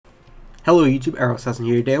Hello YouTube, Arrow Assassin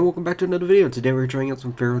here today, and welcome back to another video. Today we're trying out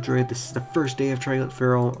some Feral Druid. This is the first day of trying out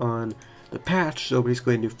Feral on the patch, so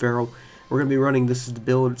basically a new Feral. We're going to be running, this is the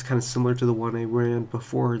build, it's kind of similar to the one I ran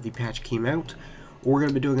before the patch came out. We're going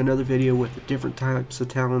to be doing another video with different types of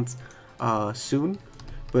talents soon,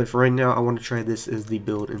 but for right now I want to try this as the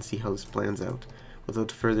build and see how this plans out.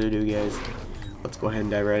 Without further ado guys, let's go ahead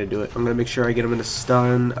and dive right into it. I'm going to make sure I get him in a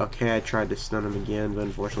stun. Okay, I tried to stun him again, but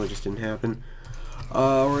unfortunately it just didn't happen.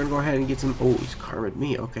 We're gonna go ahead and get some. Oh, he's karma'd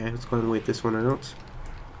me. Okay, let's go ahead and wait this one out.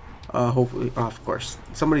 Hopefully, of course,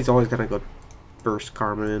 somebody's always gonna go burst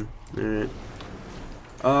karma in.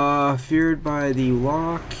 Alright. Feared by the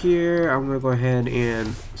lock here. I'm gonna go ahead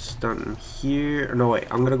and stun him here. No, wait.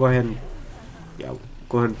 I'm gonna go ahead and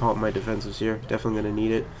go ahead and pop my defenses here. Definitely gonna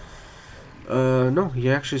need it. No, he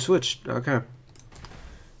actually switched. Okay,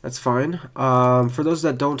 that's fine. For those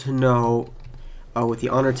that don't know, with the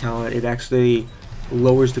honor talent, it actually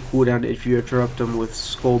lowers the cooldown if you interrupt them with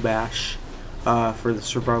Skull Bash for the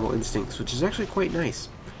survival instincts, which is actually quite nice.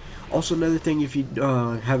 Also, another thing, if you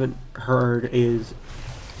haven't heard, is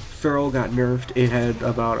Feral got nerfed. It had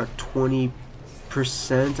about a 20%,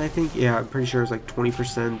 I think. Yeah, I'm pretty sure it's like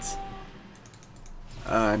 20%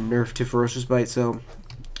 nerf to Ferocious Bite. So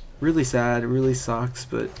really sad. It really sucks,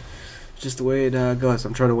 but it's just the way it goes.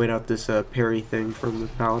 I'm trying to wait out this parry thing from the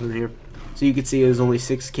Paladin here. So you can see it was only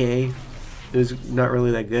 6k. It was not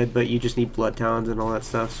really that good, but you just need blood talons and all that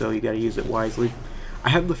stuff, so you gotta use it wisely. I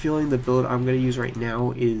have the feeling the build I'm gonna use right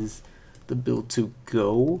now is the build to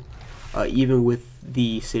go, even with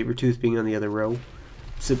the Sabertooth being on the other row,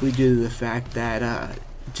 simply due to the fact that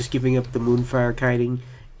just giving up the Moonfire kiting,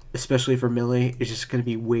 especially for melee, is just gonna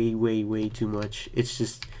be way too much. It's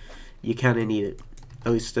just, you kinda need it.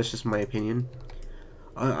 At least that's just my opinion.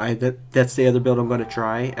 That's the other build I'm going to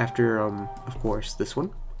try after, of course, this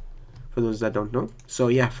one, for those that don't know. So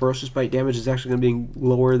yeah, Ferocious Bite damage is actually going to be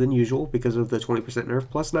lower than usual because of the 20% nerf,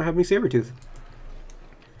 plus not having Sabertooth.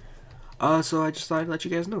 So I just thought I'd let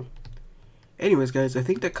you guys know. Anyways, guys, I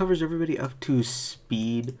think that covers everybody up to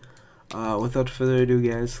speed. Without further ado,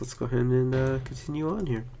 guys, let's go ahead and continue on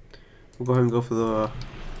here. We'll go ahead and go for the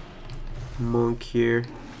monk here.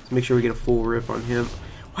 Let's make sure we get a full rip on him.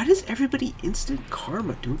 Why does everybody instant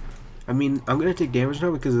karma, dude? I mean, I'm gonna take damage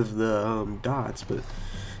now because of the dots, but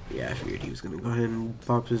yeah, I figured he was gonna go ahead and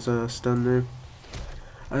pop his stun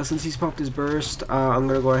there. Since he's popped his burst, I'm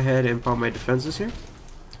gonna go ahead and pop my defenses here.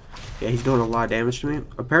 Yeah, he's doing a lot of damage to me.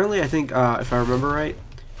 Apparently, I think if I remember right,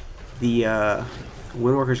 the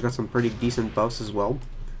Windwalker's got some pretty decent buffs as well.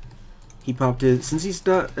 He popped his, since it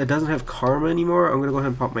doesn't have karma anymore, I'm gonna go ahead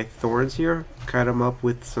and pop my thorns here. Cut him up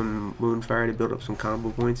with some Moonfire to build up some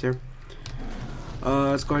combo points here.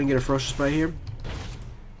 Let's go ahead and get a Ferocious Bite here.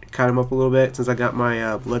 Cut him up a little bit. Since I got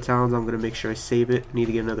my blood talons, I'm gonna make sure I save it. I need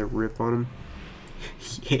to get another rip on him.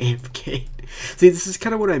 AFK. See, this is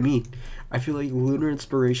kind of what I mean. I feel like Lunar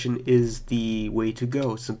Inspiration is the way to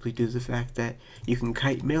go, simply due to the fact that you can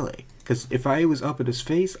kite melee. Because if I was up in his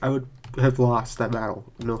face, I would have lost that battle,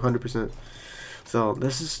 100%. So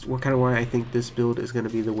this is kind of why I think this build is going to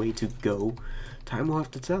be the way to go. Time will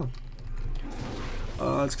have to tell.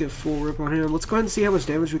 Let's get full rip on him. Let's go ahead and see how much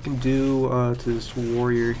damage we can do to this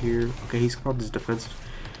warrior here. Okay, he's called his defensive.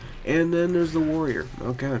 And then there's the warrior.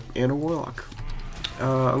 Okay, and a warlock.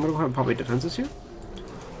 I'm going to go ahead and pop my defenses here.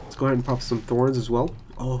 Let's go ahead and pop some thorns as well.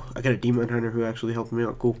 Oh, I got a demon hunter who actually helped me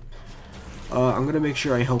out. Cool. I'm going to make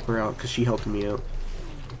sure I help her out because she helped me out.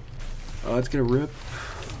 Let's get a rip.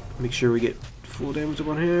 Make sure we get full damage up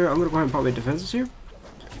on here. I'm going to go ahead and pop my defenses here.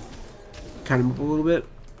 Kind of up a little bit.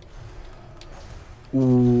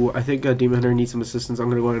 Ooh, I think Demon Hunter needs some assistance. I'm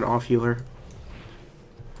going to go ahead and off-heal her.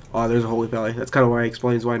 Oh, there's a Holy Valley. That's kind of why it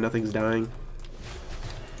explains why nothing's dying.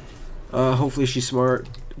 Hopefully she's smart.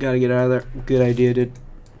 Gotta get out of there. Good idea, dude.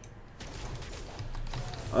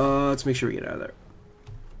 Let's make sure we get out of there.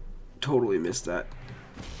 Totally missed that.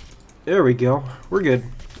 There we go. We're good.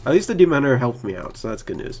 At least the Demon Hunter helped me out, so that's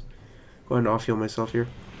good news. Go ahead and off-heal myself here.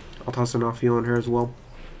 I'll toss an off-heal on her as well.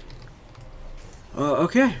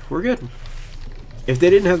 Okay, we're good. If they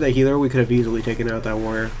didn't have that healer, we could have easily taken out that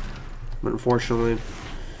warrior. But unfortunately,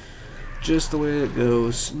 just the way it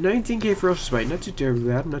goes. 19k Ferocious Bite, not too terribly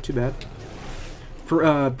bad, not too bad.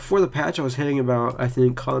 For, before the patch, I was hitting about, I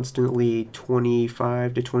think, constantly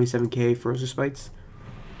 25 to 27k Ferocious Bites.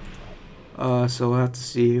 So we'll have to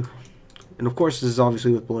see. And of course, this is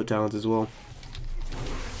obviously with bullet talents as well.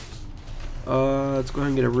 Let's go ahead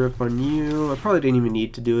and get a rip on you. I probably didn't even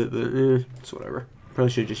need to do it, but it's whatever.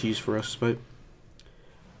 Probably should have just used Ferocious Bite.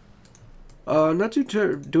 Not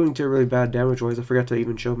doing terribly bad damage-wise. I forgot to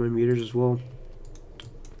even show my meters as well.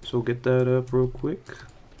 So we'll get that up real quick.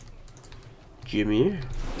 Jimmy.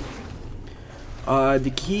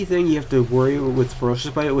 The key thing you have to worry with Ferocious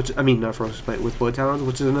Bite, which, I mean, not Ferocious Bite, with Blood Talons,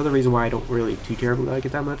 which is another reason why I don't really too terribly like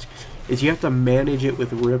it that much, is you have to manage it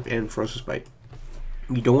with Rip and Ferocious Bite.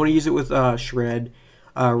 You don't want to use it with Shred.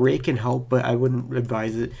 Ray can help, but I wouldn't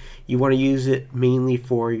advise it. You want to use it mainly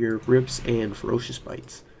for your Rips and Ferocious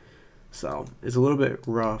Bites. So, it's a little bit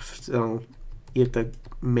rough, so you have to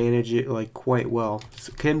manage it, like, quite well.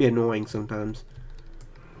 It can be annoying sometimes.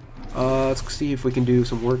 Let's see if we can do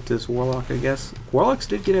some work to this Warlock, I guess. Warlocks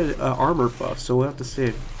did get an armor buff, so we'll have to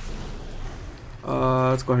see.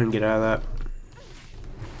 Let's go ahead and get out of that.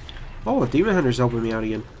 Oh, Demon Hunter's helping me out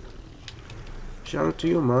again. Shout out to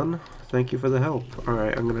you, man. Thank you for the help.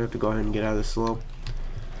 Alright, I'm gonna have to go ahead and get out of this slow.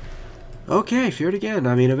 Okay, feared again.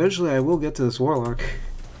 I mean, eventually I will get to this Warlock.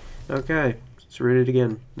 Okay, let's read it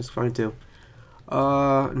again. That's fine too.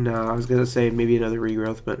 No, I was gonna say maybe another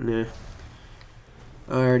regrowth, but nah.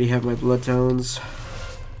 I already have my Blood Talons.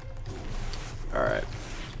 Alright.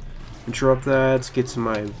 Interrupt that, get some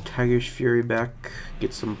of my Tiger's Fury back,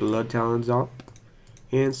 get some Blood Talons up,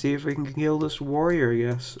 and see if we can kill this warrior, I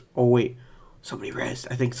guess. Oh wait, somebody rezzed.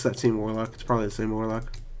 I think it's that same Warlock. It's probably the same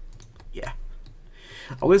Warlock. Yeah.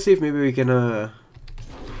 I want to see if maybe we can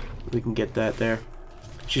get that there.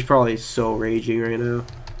 She's probably so raging right now.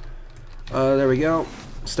 There we go.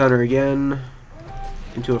 Stun her again.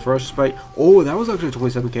 Into a Ferocious Bite. Oh, that was actually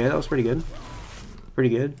 27k. That was pretty good. Pretty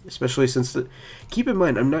good. Especially since the... Keep in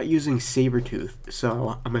mind, I'm not using Sabertooth,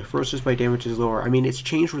 so my Ferocious Bite damage is lower. I mean, it's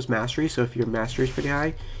changed with Mastery, so if your Mastery is pretty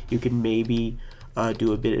high, you can maybe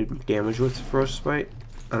do a bit of damage with Ferocious Bite.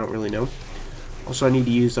 I don't really know. Also, I need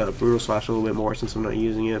to use Brutal Slash a little bit more since I'm not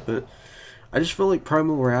using it, but... I just felt like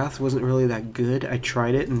Primal Wrath wasn't really that good. I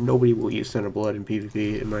tried it, and nobody will use Center Blood in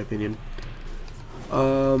PvP, in my opinion.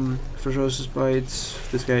 Ferocious Bites.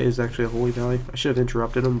 This guy is actually a Holy Valley. I should have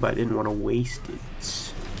interrupted him, but I didn't want to waste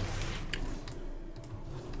it.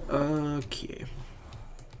 Okay.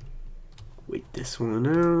 Wait this one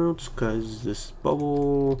out, because this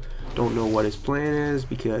bubble, don't know what his plan is,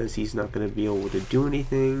 because he's not going to be able to do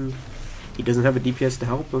anything. He doesn't have a DPS to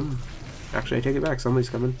help him. Actually, I take it back. Somebody's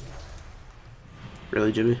coming.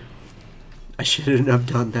 Really, Jimmy? I shouldn't have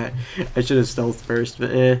done that. I should have stealthed first, but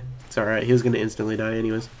it's alright. He was going to instantly die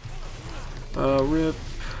anyways. Rip.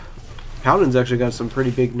 Paladin's actually got some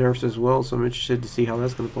pretty big nerfs as well, so I'm interested to see how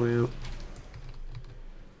that's going to play out.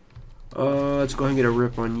 Let's go ahead and get a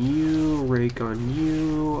Rip on you, Rake on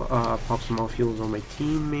you, pop some off heals on my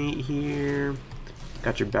teammate here.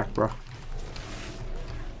 Got your back, bro.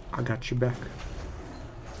 I got your back.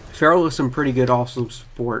 Feral is some pretty good, awesome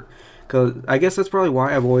support. Cause I guess that's probably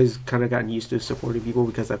why I've always kind of gotten used to supporting people,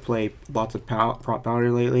 because I play lots of prop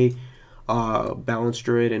Paladin lately. Balanced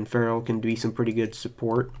Druid and Feral can be some pretty good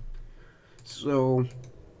support. So,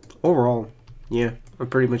 overall, yeah, I'm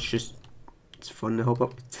pretty much just, it's fun to help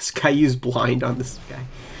up. This guy used Blind on this guy.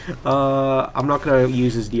 I'm not going to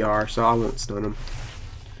use his DR, so I won't stun him.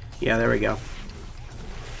 Yeah, there we go.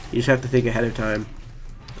 You just have to think ahead of time.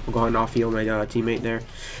 I'll go ahead and off-heal my teammate there.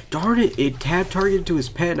 Darn it, it tab targeted to his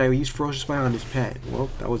pet, and I used Ferocious Bite on his pet. Well,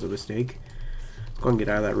 that was a mistake. Let's go ahead and get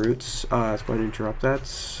out of that roots. Let's go ahead and interrupt that.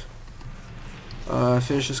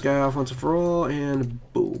 Finish this guy off once and for all, and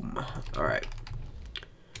boom. Alright.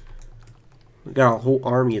 We got a whole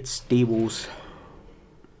army at stables.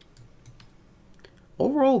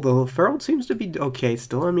 Overall, though, Feral seems to be okay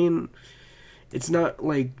still. I mean, it's not,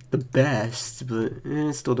 like, the best, but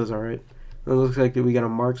it still does alright. It looks like we got a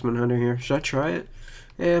Marksman Hunter here. Should I try it?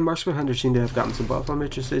 And Marksman Hunter seem to have gotten some buff. I'm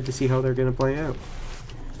interested to see how they're going to play out.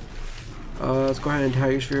 Let's go ahead and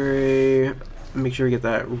Tiger's Fury. Make sure we get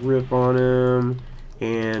that Rip on him.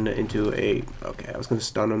 And into a... Okay, I was going to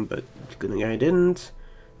stun him, but good thing I didn't.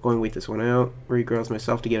 Going to wait this one out. Regrowth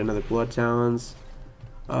myself to get another Blood Talons.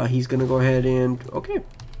 He's going to go ahead and... Okay.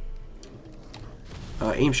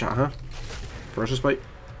 Aim shot, huh? Ferocious Bite.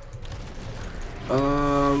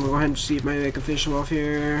 I'm gonna go ahead and see if I can finish him off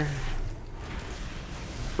here.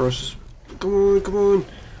 Ferocious. Come on, come on.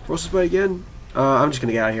 Ferocious Bite again. I'm just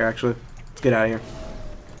gonna get out of here, actually. Let's get out of here.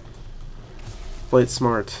 Play it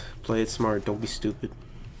smart. Play it smart. Don't be stupid.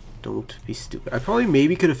 Don't be stupid. I probably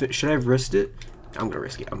maybe could have... Should I have risked it? I'm gonna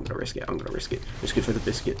risk it. I'm gonna risk it. I'm gonna risk it. Risk it for the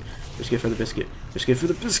biscuit. Risk it for the biscuit. Risk it for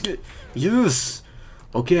the biscuit. Yes!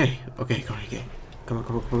 Okay. Okay, okay. Come on,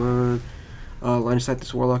 come on, come on. Line of sight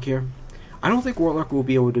this Warlock here. I don't think Warlock will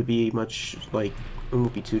be able to be much, like, it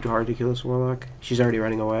won't be too hard to kill this Warlock. She's already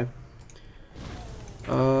running away.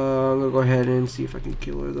 I'm gonna go ahead and see if I can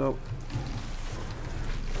kill her, though.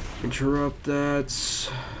 Interrupt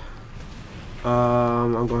that.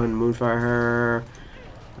 I'm going to Moonfire her.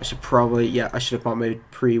 I should probably, yeah, I should have bought my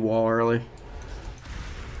pre-wall early.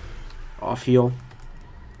 Off heal.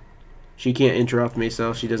 She can't interrupt me,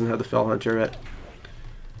 so she doesn't have the Fell Hunter yet.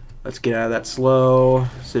 Let's get out of that slow.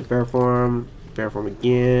 Sit bear form. Bear form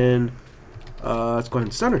again. Let's go ahead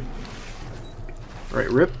and stun her.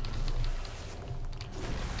 Alright, rip.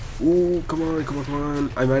 Ooh, come on, come on, come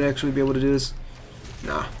on. I might actually be able to do this.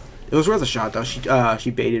 Nah. It was worth a shot, though.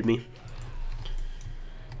 She baited me.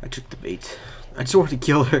 I took the bait. I just wanted to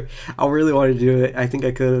kill her. I really wanted to do it. I think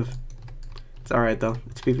I could have. It's alright, though.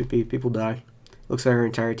 It's PvP. People die. Looks like our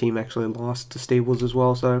entire team actually lost to stables as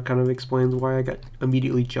well, so that kind of explains why I got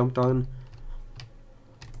immediately jumped on.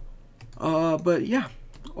 But yeah.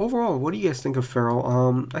 Overall, what do you guys think of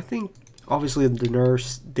Feral? I think obviously the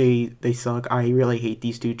nerfs, they suck. I really hate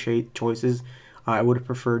these two choices. I would have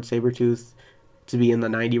preferred Sabretooth to be in the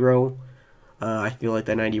 90 row. I feel like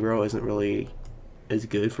that 90 row isn't really as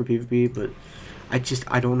good for PvP, but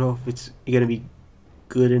I don't know if it's gonna be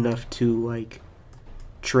good enough to like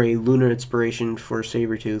trade Lunar Inspiration for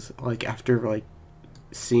Sabretooth. Like after like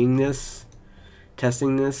seeing this,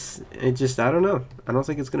 testing this, I don't know. I don't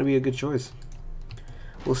think it's gonna be a good choice.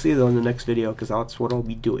 We'll see though in the next video, because that's what I'll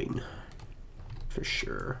be doing for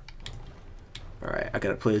sure. Alright, I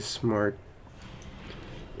gotta play smart.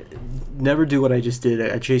 Never do what I just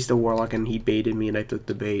did. I chased a Warlock and he baited me and I took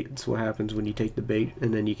the bait. That's what happens when you take the bait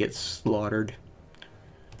and then you get slaughtered.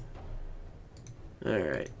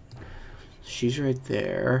 Alright. She's right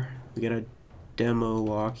there. We got a demo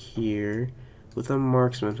lock here with a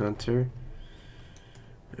Marksman Hunter.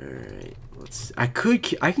 Alright, I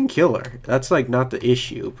can kill her. That's like not the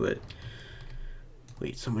issue, but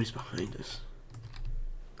wait, somebody's behind us.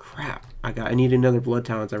 Crap. I need another Blood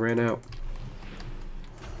Talons. I ran out.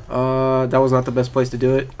 That was not the best place to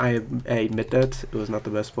do it. I admit that. It was not the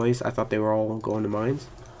best place. I thought they were all going to mines.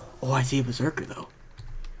 Oh, I see a Berserker though.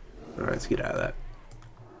 Alright, let's get out of that.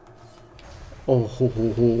 Oh,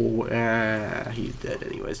 he's dead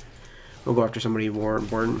anyways. We'll go after somebody more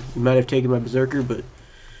important. He might have taken my Berserker, but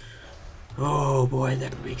oh boy,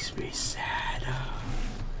 that makes me sad.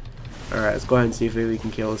 Alright, let's go ahead and see if maybe we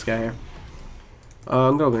can kill this guy here.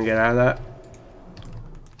 I'm gonna get out of that.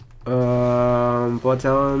 Blood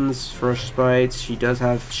Talons, Ferocious Bites. She does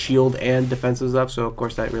have shield and defenses up, so of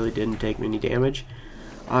course that really didn't take any damage.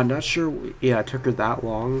 I'm not sure. Yeah, it took her that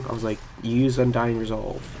long. I was like, use Undying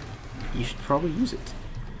Resolve. You should probably use it.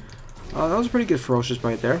 That was a pretty good Ferocious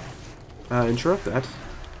Bite there. Interrupt that.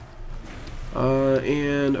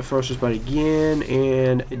 And a Ferocious Bite again,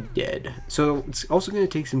 and dead. So it's also going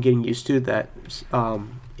to take some getting used to that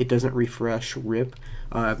it doesn't refresh RIP.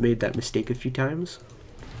 I've made that mistake a few times,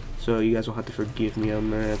 so you guys will have to forgive me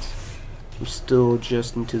on that. I'm still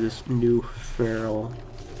adjusting to this new Feral.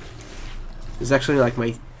 This is actually like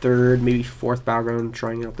my third, maybe fourth battleground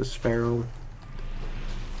trying out this Feral.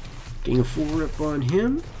 Getting a full RIP on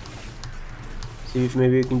him. See if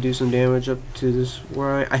maybe we can do some damage up to this.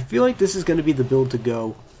 Where I feel like this is going to be the build to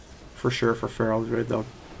go for sure for Feral Druid though.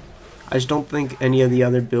 I just don't think any of the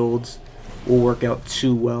other builds will work out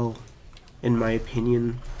too well, in my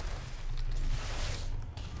opinion.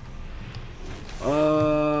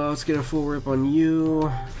 Let's get a full RIP on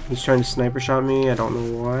you. He's trying to sniper shot me. I don't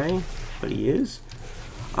know why, but he is.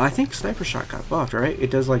 I think sniper shot got buffed, right?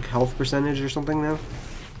 It does like health percentage or something now.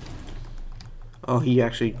 Oh, he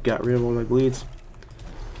actually got rid of all my bleeds.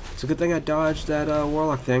 It's a good thing I dodged that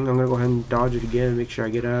Warlock thing. I'm gonna go ahead and dodge it again and make sure I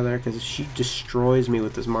get out of there, because she destroys me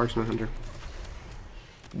with this Marksman Hunter.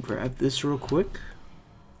 Grab this real quick.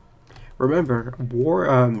 Remember,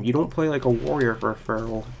 you don't play like a warrior for a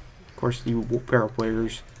Feral. Of course, you Feral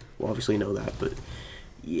players will obviously know that, but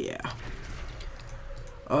yeah.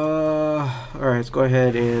 Alright, let's go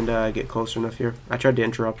ahead and get closer enough here. I tried to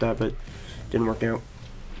interrupt that, but didn't work out.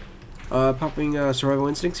 Popping Survival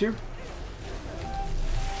Instincts here.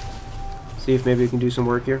 See if maybe we can do some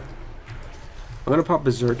work here. I'm gonna pop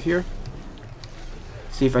Berserk here.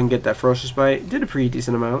 See if I can get that Ferocious Bite. Did a pretty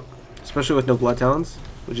decent amount, especially with no Blood Talons,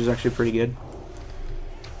 which is actually pretty good.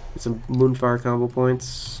 Get some Moonfire combo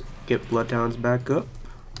points. Get Blood Talons back up.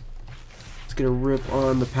 Let's get a RIP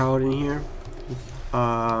on the Paladin here.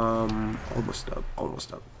 Almost up,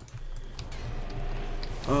 almost up.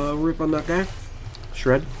 RIP on that guy.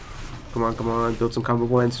 Shred. Come on, come on. Build some combo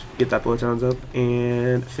points. Get that Blood Talons up.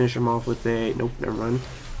 And finish him off with a... Nope, never mind.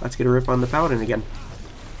 Let's get a RIP on the Paladin again.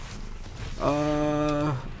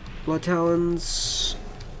 Blood Talons.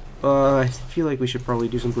 I feel like we should probably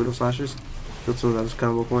do some Brutal Slashes. Build some of those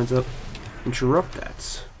combo points up. Interrupt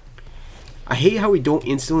that. I hate how we don't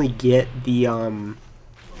instantly get the,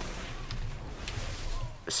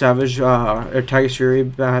 Savage, or Tiger's Fury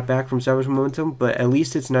back from Savage Momentum, but at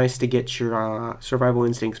least it's nice to get your, Survival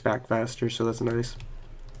Instincts back faster, so that's nice.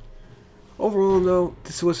 Overall, though,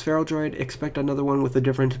 this was Feral Droid. Expect another one with a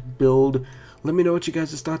different build. Let me know what you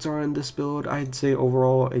guys' thoughts are on this build. I'd say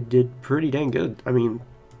overall it did pretty dang good. I mean,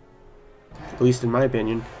 at least in my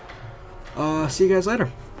opinion. See you guys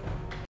later.